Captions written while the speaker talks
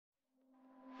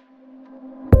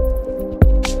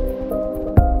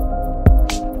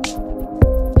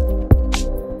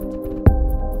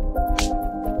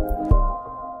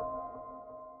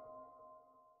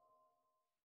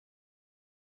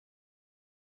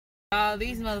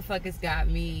These motherfuckers got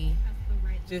me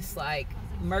just like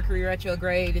Mercury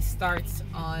retrograde. It starts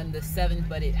on the 7th,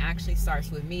 but it actually starts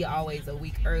with me always a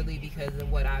week early because of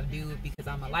what I do, because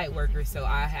I'm a light worker. So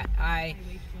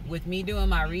with me doing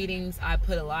my readings, I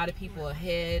put a lot of people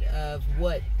ahead of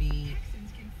what the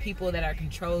people that are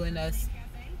controlling us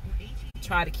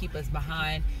try to keep us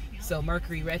behind. So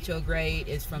Mercury retrograde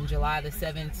is from July the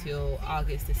 7th till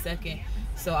August the 2nd.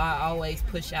 So I always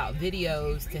push out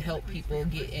videos to help people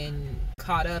get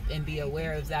caught up and be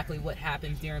aware of exactly what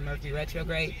happens during Mercury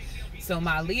retrograde. So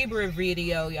my Libra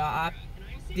video, y'all, I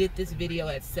did this video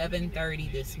at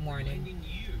 7:30 this morning.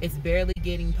 It's barely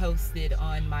getting posted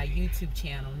on my YouTube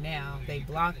channel now. They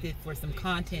blocked it for some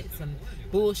content, some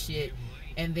bullshit.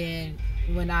 And then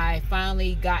when I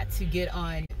finally got to get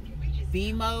on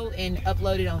Vimeo and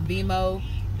upload it on Vimeo,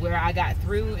 where I got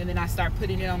through, and then I start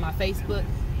putting it on my Facebook,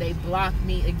 they blocked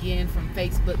me again from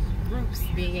Facebook groups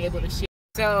being able to share.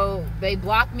 So they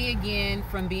blocked me again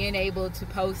from being able to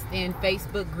post in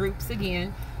Facebook groups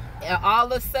again. All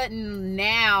of a sudden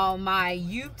now my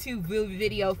YouTube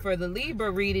video for the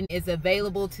Libra reading is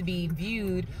available to be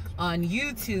viewed on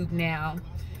YouTube now.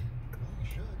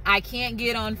 I can't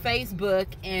get on Facebook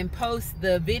and post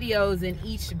the videos in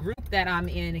each group that I'm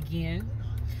in again.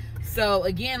 So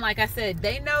again, like I said,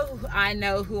 they know I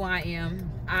know who I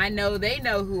am. I know they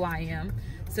know who I am.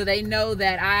 So they know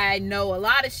that I know a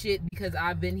lot of shit because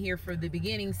I've been here for the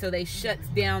beginning. So they shut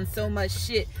down so much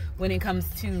shit when it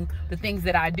comes to the things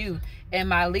that I do. And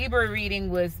my Libra reading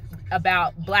was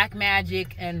about black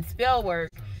magic and spell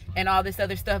work and all this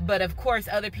other stuff. But of course,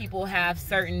 other people have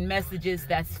certain messages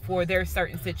that's for their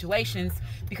certain situations,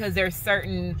 because there's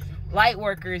certain light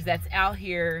workers that's out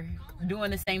here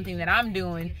doing the same thing that I'm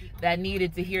doing that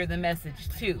needed to hear the message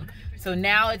too. So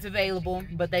now it's available,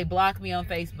 but they blocked me on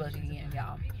Facebook again,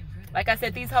 y'all. Like I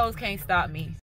said, these hoes can't stop me.